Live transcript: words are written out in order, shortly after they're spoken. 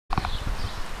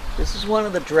This is one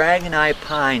of the dragon eye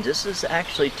pines. This is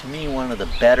actually, to me, one of the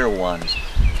better ones.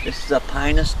 This is a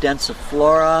Pinus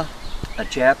densiflora, a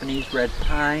Japanese red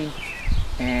pine,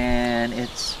 and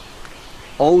it's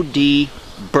OD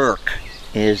Burke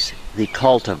is the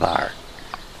cultivar.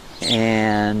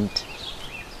 And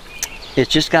it's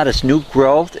just got its new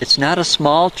growth. It's not a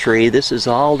small tree. This is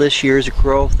all this year's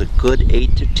growth, a good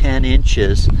 8 to 10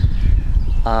 inches.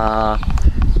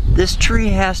 This tree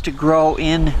has to grow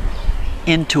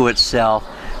into itself.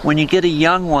 When you get a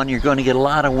young one, you're going to get a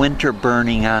lot of winter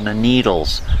burning on the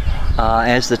needles.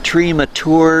 As the tree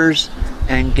matures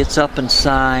and gets up in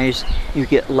size, you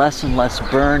get less and less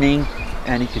burning,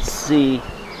 and you can see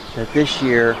that this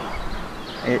year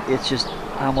it's just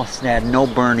almost had no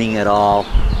burning at all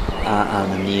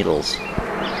on the needles.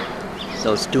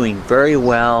 So it's doing very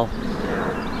well.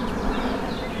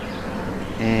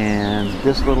 And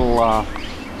this little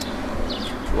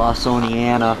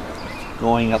Lawsoniana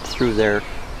going up through there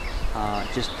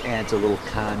just adds a little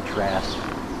contrast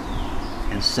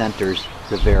and centers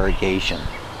the variegation.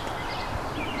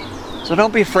 So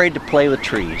don't be afraid to play with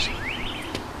trees.